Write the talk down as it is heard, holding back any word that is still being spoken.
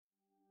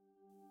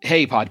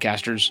Hey,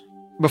 podcasters.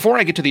 Before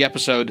I get to the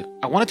episode,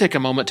 I want to take a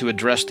moment to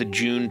address the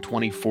June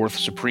 24th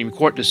Supreme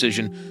Court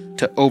decision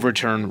to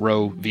overturn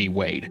Roe v.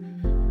 Wade.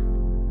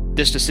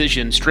 This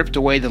decision stripped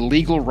away the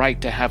legal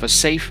right to have a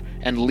safe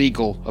and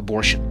legal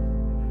abortion.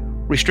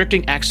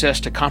 Restricting access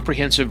to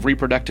comprehensive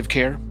reproductive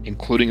care,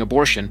 including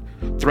abortion,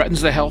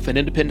 threatens the health and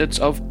independence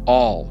of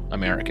all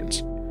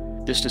Americans.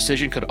 This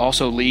decision could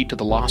also lead to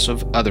the loss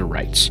of other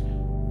rights.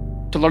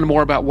 To learn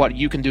more about what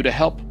you can do to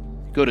help,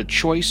 go to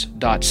choice.crd.co.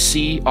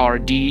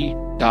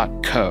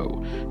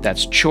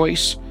 That's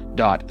choice.crd.co.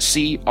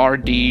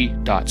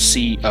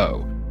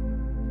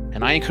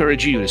 And I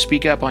encourage you to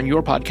speak up on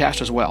your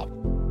podcast as well.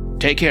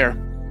 Take care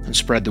and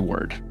spread the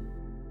word.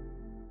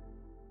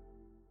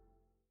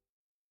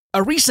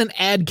 A recent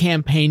ad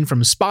campaign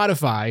from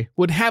Spotify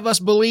would have us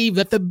believe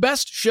that the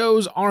best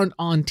shows aren't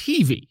on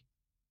TV.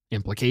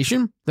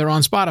 Implication? They're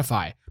on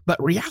Spotify.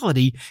 But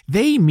reality,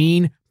 they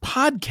mean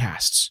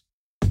podcasts.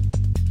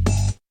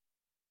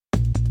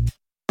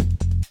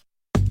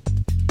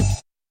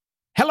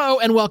 Hello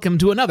and welcome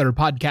to another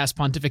Podcast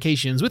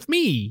Pontifications with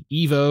me,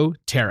 Evo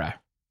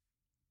Terra.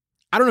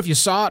 I don't know if you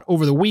saw it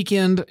over the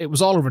weekend. It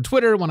was all over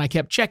Twitter when I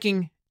kept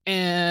checking,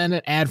 and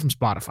an ad from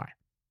Spotify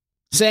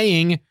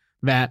saying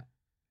that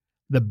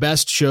the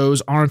best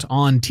shows aren't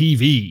on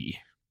TV.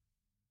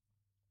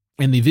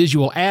 And the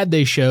visual ad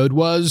they showed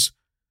was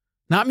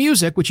not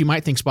music, which you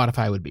might think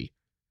Spotify would be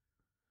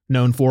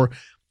known for,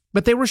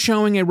 but they were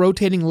showing a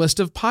rotating list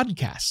of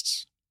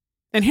podcasts.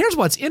 And here's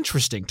what's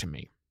interesting to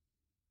me.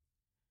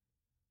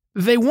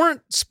 They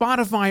weren't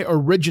Spotify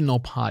original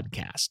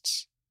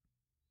podcasts.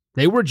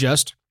 They were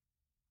just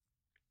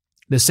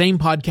the same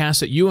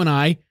podcasts that you and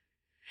I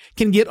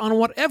can get on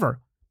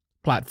whatever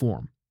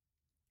platform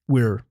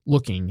we're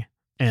looking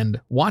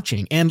and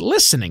watching and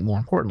listening, more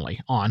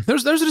importantly, on.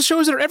 Those are the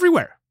shows that are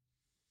everywhere.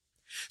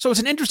 So it's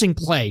an interesting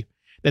play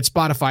that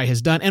Spotify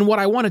has done. And what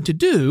I wanted to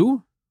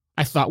do,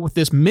 I thought with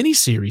this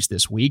mini-series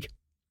this week,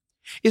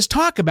 is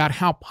talk about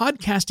how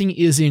podcasting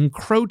is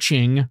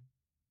encroaching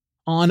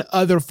on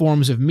other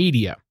forms of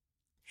media.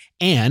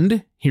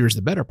 And here's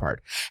the better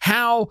part,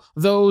 how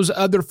those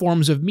other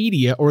forms of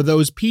media or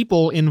those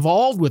people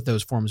involved with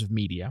those forms of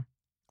media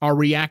are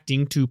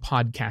reacting to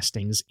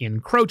podcasting's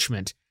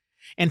encroachment.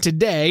 And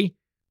today,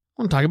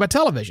 I want to talk about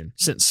television.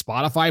 Since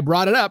Spotify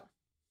brought it up,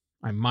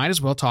 I might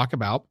as well talk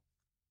about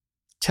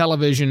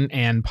television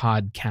and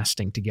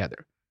podcasting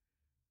together.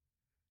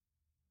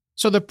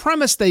 So the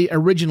premise they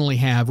originally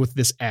have with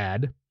this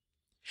ad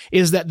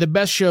is that the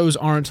best shows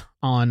aren't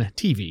on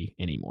TV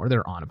anymore.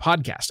 They're on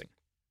podcasting.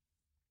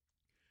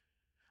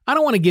 I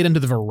don't want to get into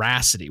the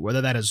veracity,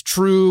 whether that is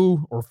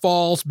true or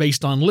false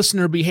based on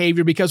listener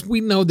behavior, because we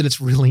know that it's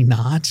really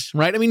not,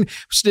 right? I mean,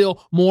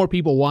 still more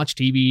people watch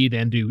TV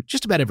than do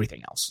just about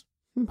everything else.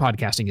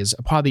 Podcasting is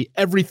probably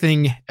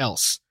everything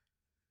else.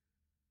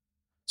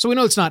 So we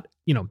know it's not,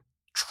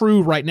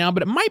 true right now,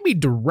 but it might be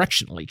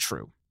directionally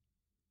true.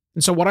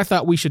 And so what I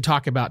thought we should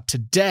talk about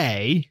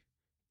today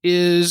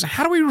is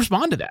how do we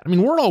respond to that? I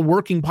mean, we're all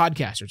working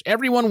podcasters.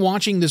 Everyone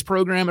watching this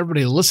program,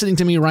 everybody listening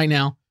to me right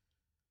now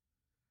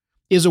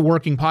is a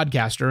working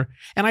podcaster.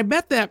 And I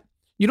bet that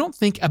you don't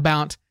think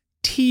about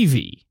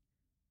TV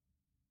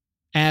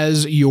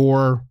as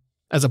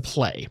a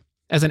play,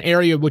 as an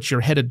area which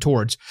you're headed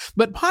towards.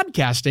 But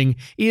podcasting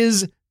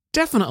is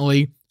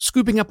definitely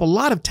scooping up a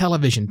lot of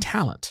television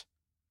talent.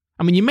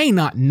 I mean, you may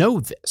not know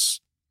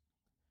this,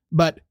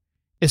 but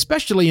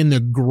especially in the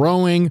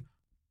growing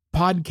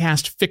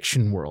podcast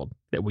fiction world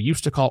that we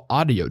used to call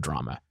audio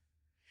drama,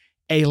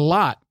 a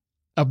lot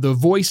of the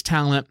voice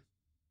talent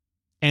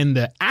and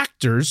the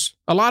actors,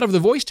 a lot of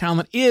the voice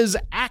talent is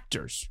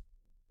actors.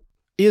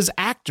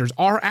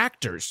 Are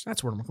actors.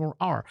 That's what I'm looking for,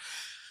 are.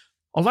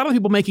 A lot of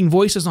people making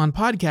voices on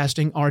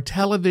podcasting are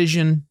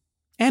television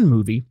and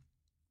movie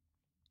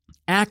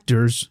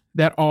actors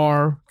that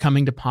are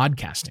coming to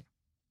podcasting.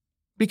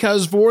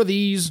 Because for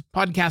these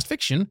podcast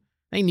fiction,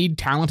 they need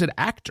talented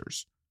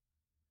actors.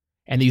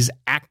 And these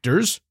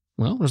actors,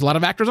 well, there's a lot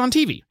of actors on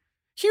TV.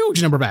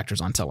 Huge number of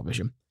actors on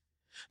television.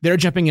 They're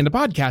jumping into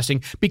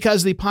podcasting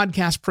because the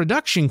podcast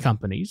production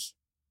companies,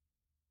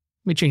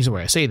 let me change the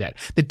way I say that.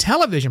 The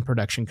television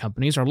production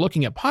companies are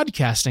looking at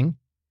podcasting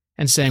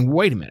and saying,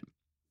 wait a minute,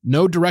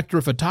 no director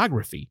of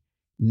photography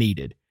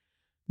needed.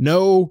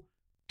 No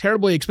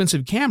terribly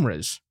expensive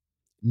cameras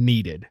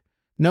needed.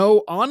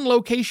 No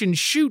on-location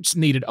shoots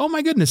needed. Oh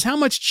my goodness, how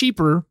much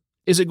cheaper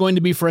is it going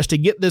to be for us to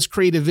get this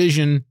creative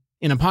vision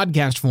in a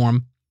podcast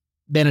form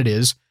than it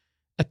is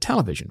a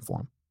television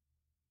form?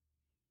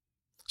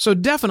 So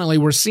definitely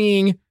we're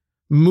seeing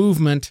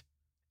movement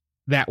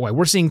that way.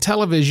 We're seeing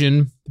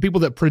television, the people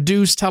that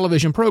produce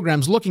television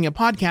programs looking at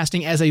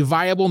podcasting as a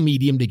viable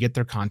medium to get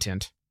their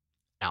content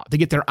out, to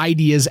get their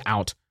ideas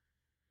out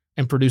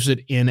and produce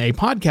it in a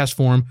podcast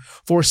form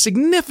for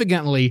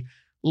significantly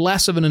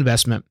less of an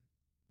investment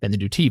than they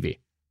do TV.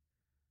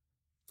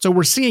 So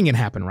we're seeing it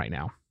happen right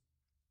now.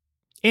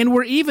 And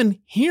we're even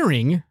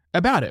hearing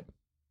about it.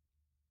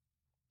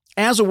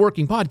 As a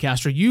working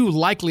podcaster, you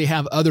likely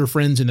have other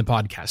friends in the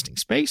podcasting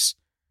space.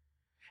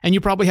 And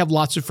you probably have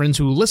lots of friends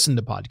who listen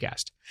to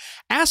podcasts.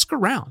 Ask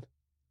around.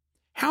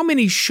 How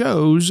many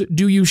shows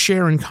do you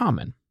share in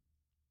common?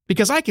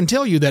 Because I can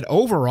tell you that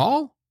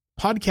overall,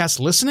 podcast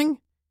listening,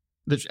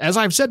 as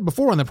I've said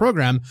before on the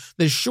program,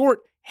 the short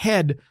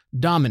head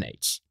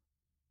dominates.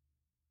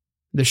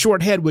 The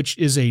short head, which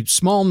is a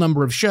small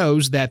number of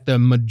shows that the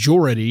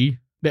majority,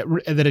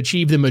 that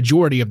achieve the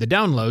majority of the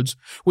downloads,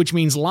 which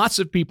means lots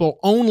of people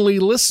only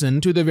listen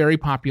to the very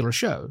popular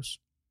shows.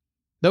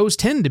 Those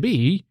tend to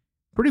be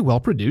pretty well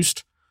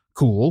produced,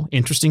 cool,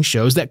 interesting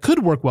shows that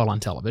could work well on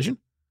television.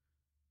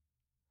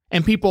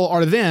 And people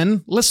are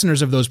then,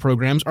 listeners of those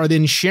programs, are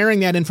then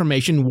sharing that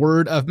information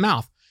word of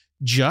mouth.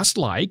 Just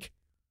like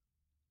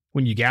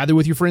when you gather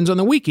with your friends on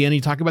the weekend and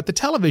you talk about the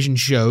television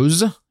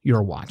shows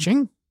you're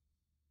watching.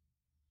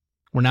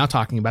 We're now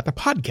talking about the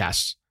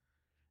podcasts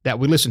that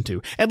we listen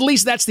to. At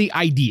least that's the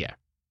idea.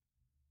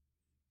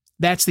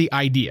 That's the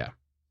idea.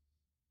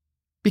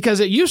 Because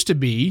it used to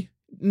be,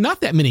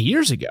 not that many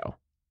years ago,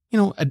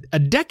 a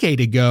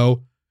decade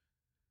ago,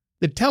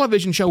 the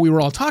television show we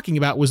were all talking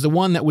about was the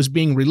one that was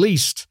being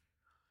released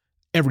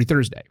every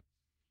Thursday.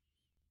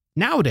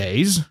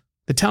 Nowadays,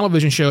 the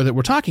television show that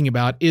we're talking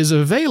about is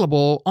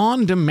available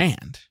on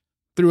demand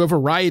through a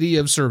variety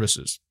of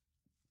services.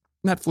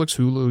 Netflix,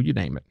 Hulu, you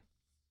name it.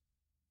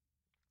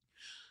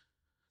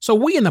 So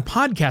we in the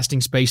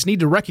podcasting space need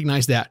to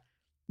recognize that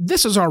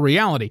this is our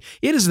reality.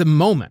 It is the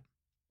moment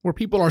where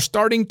people are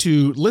starting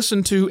to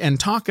listen to and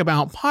talk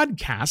about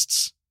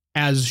podcasts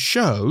as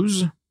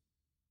shows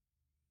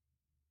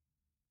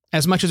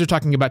as much as they're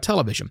talking about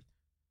television.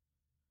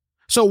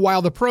 So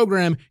while the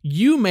program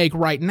you make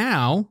right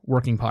now,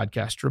 Working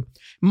Podcaster,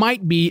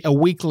 might be a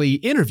weekly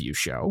interview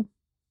show,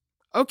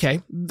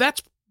 okay,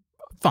 that's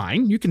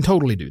fine. You can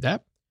totally do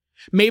that.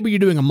 Maybe you're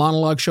doing a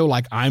monologue show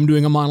like I'm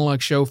doing a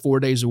monologue show 4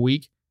 days a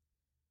week.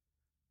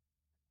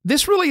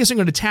 This really isn't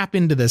going to tap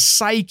into the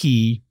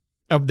psyche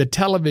of the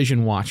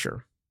television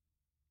watcher.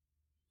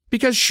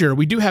 Because sure,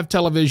 we do have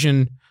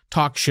television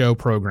talk show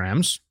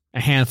programs, a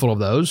handful of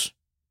those,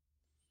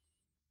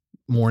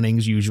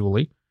 mornings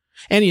usually.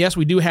 And yes,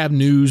 we do have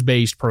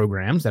news-based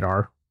programs that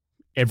are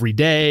every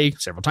day,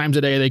 several times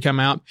a day they come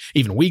out,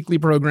 even weekly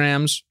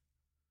programs.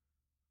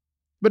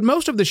 But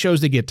most of the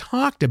shows that get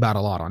talked about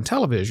a lot on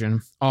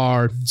television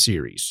are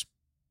series,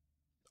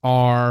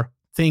 are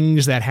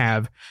things that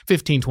have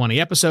 15, 20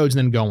 episodes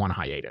and then go on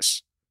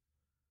hiatus.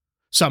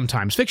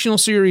 Sometimes fictional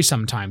series,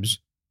 sometimes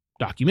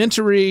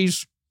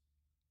documentaries,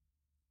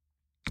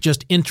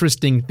 just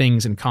interesting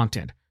things and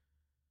content.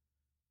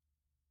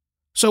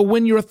 So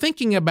when you're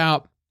thinking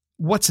about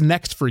what's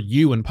next for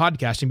you in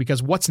podcasting,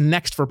 because what's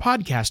next for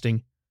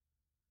podcasting,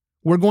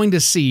 we're going to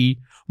see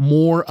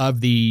more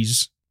of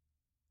these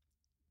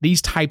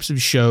types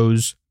of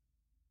shows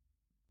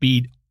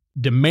be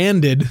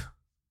demanded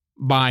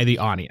by the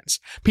audience.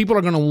 People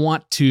are going to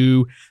want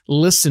to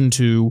listen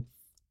to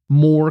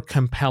more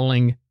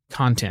compelling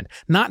content.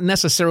 Not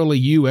necessarily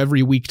you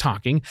every week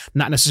talking,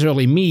 not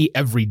necessarily me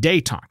every day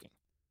talking.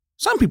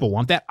 Some people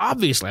want that,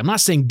 obviously. I'm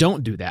not saying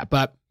don't do that,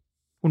 but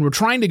when we're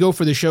trying to go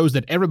for the shows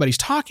that everybody's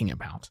talking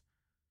about,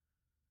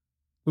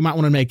 we might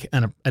want to make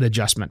an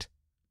adjustment.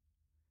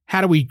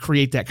 How do we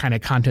create that kind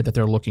of content that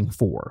they're looking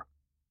for?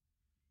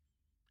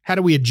 How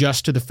do we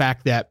adjust to the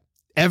fact that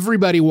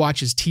everybody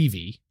watches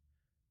TV,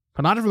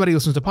 but not everybody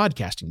listens to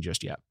podcasting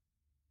just yet?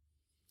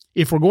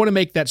 If we're going to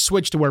make that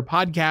switch to where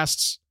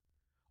podcasts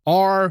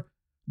are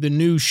the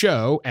new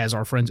show, as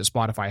our friends at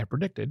Spotify have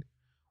predicted,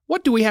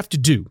 what do we have to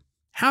do?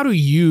 How do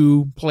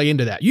you play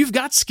into that? You've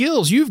got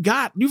skills. You've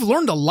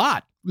learned a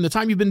lot from the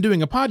time you've been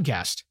doing a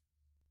podcast.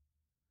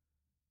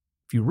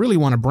 If you really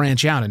want to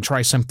branch out and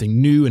try something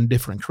new and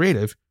different,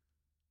 creative,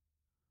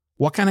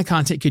 what kind of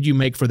content could you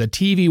make for the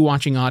TV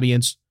watching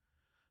audience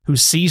who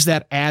sees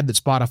that ad that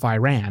Spotify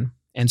ran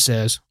and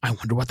says, I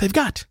wonder what they've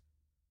got?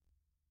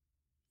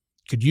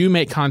 Could you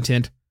make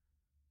content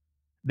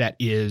that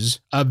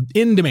is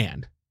in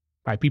demand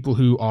by people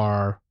who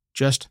are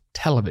just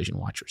television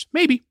watchers?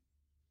 Maybe.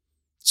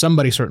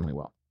 Somebody certainly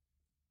will.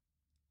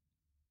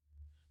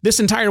 This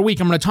entire week,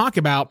 I'm going to talk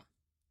about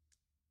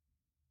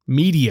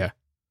media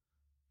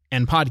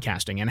and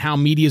podcasting and how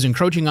media is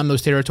encroaching on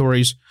those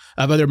territories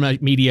of other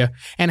media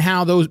and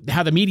how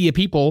the media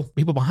people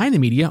behind the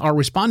media are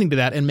responding to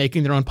that and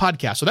making their own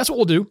podcasts. So that's what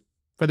we'll do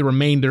for the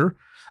remainder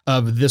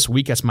of this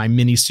week. That's my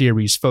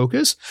mini-series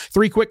focus.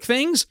 3 quick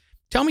things.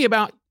 Tell me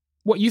about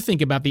what you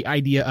think about the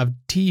idea of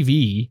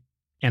TV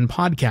and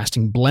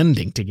podcasting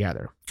blending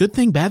together. Good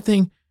thing, bad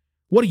thing?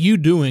 What are you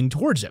doing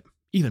towards it?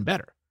 Even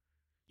better.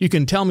 You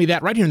can tell me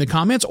that right here in the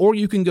comments, or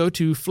you can go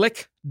to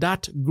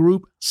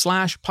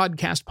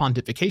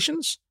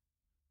flick.group/podcastpontifications.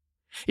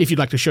 If you'd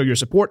like to show your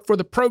support for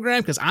the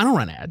program, because I don't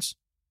run ads,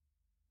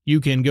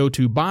 you can go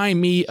to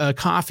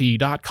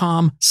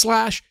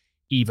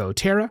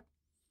buymeacoffee.com/evoterra.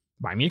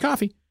 Buy me a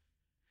coffee.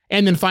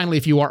 And then finally,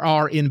 if you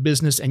are in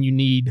business and you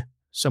need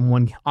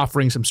someone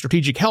offering some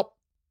strategic help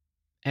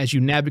as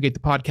you navigate the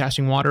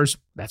podcasting waters,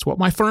 that's what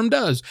my firm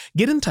does.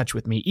 Get in touch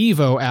with me,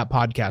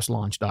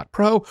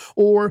 evo@podcastlaunch.pro,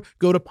 or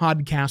go to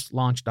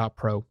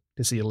podcastlaunch.pro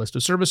To see a list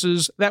of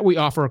services that we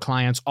offer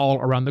clients all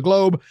around the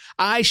globe,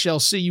 I shall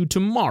see you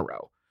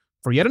tomorrow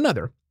for yet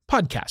another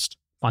podcast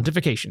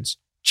Pontifications.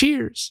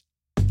 Cheers.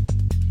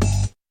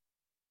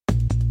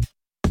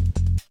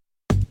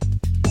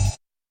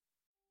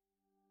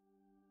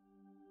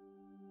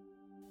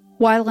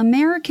 While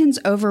Americans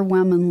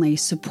overwhelmingly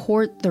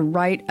support the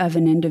right of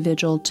an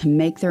individual to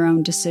make their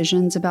own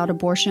decisions about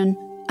abortion,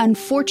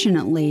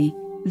 unfortunately,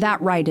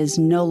 that right is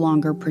no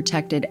longer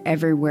protected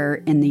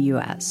everywhere in the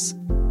U.S.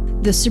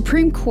 The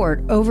Supreme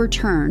Court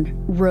overturned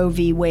Roe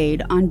v.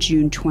 Wade on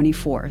June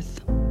 24th.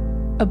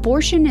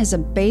 Abortion is a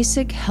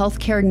basic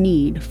healthcare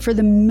need for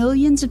the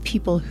millions of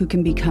people who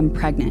can become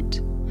pregnant.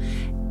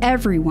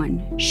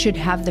 Everyone should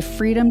have the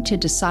freedom to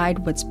decide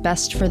what's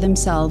best for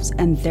themselves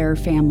and their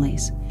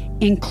families,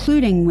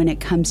 including when it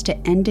comes to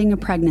ending a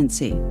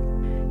pregnancy.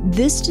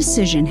 This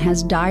decision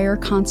has dire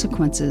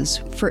consequences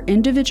for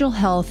individual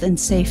health and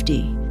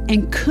safety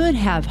and could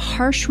have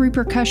harsh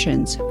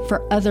repercussions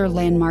for other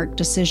landmark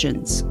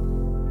decisions.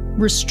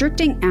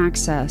 Restricting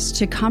access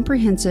to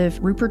comprehensive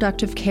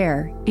reproductive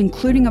care,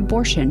 including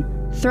abortion,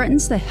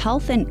 threatens the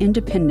health and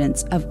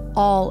independence of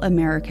all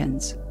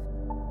Americans.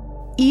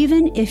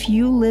 Even if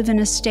you live in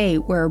a state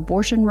where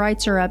abortion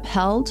rights are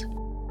upheld,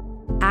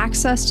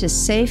 access to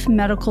safe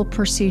medical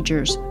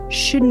procedures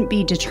shouldn't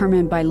be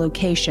determined by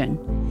location,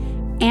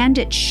 and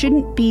it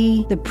shouldn't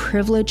be the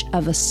privilege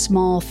of a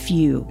small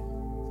few.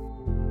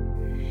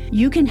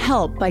 You can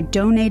help by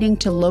donating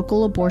to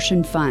local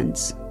abortion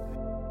funds.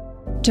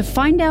 To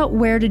find out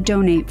where to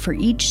donate for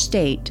each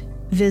state,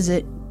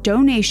 visit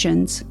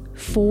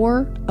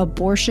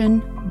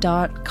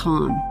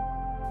donationsforabortion.com.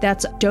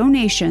 That's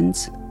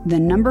donations, the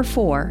number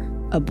 4,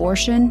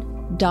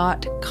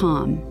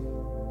 abortion.com.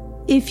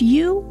 If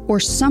you or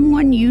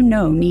someone you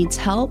know needs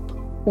help,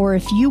 or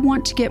if you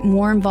want to get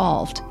more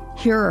involved,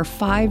 here are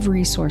 5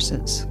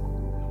 resources.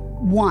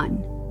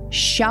 1.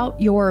 Shout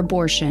Your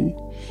Abortion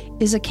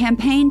is a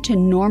campaign to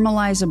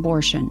normalize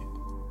abortion.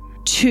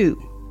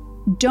 2.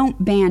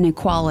 Don't Ban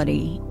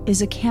Equality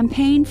is a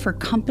campaign for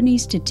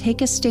companies to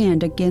take a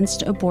stand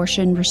against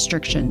abortion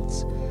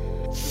restrictions.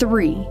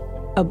 3.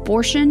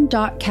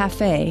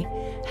 Abortion.cafe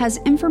has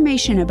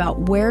information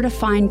about where to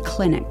find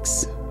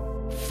clinics.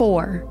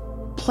 4.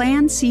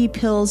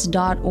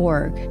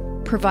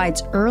 PlanCpills.org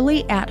provides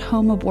early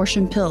at-home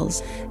abortion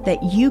pills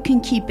that you can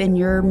keep in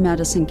your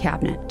medicine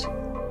cabinet.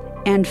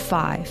 And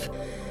 5.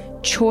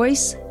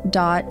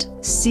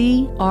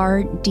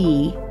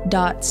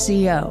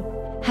 Choice.crd.co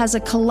has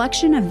a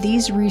collection of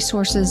these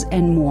resources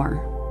and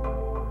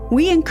more.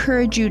 We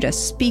encourage you to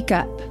speak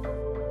up,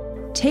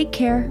 take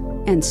care,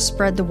 and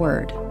spread the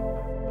word.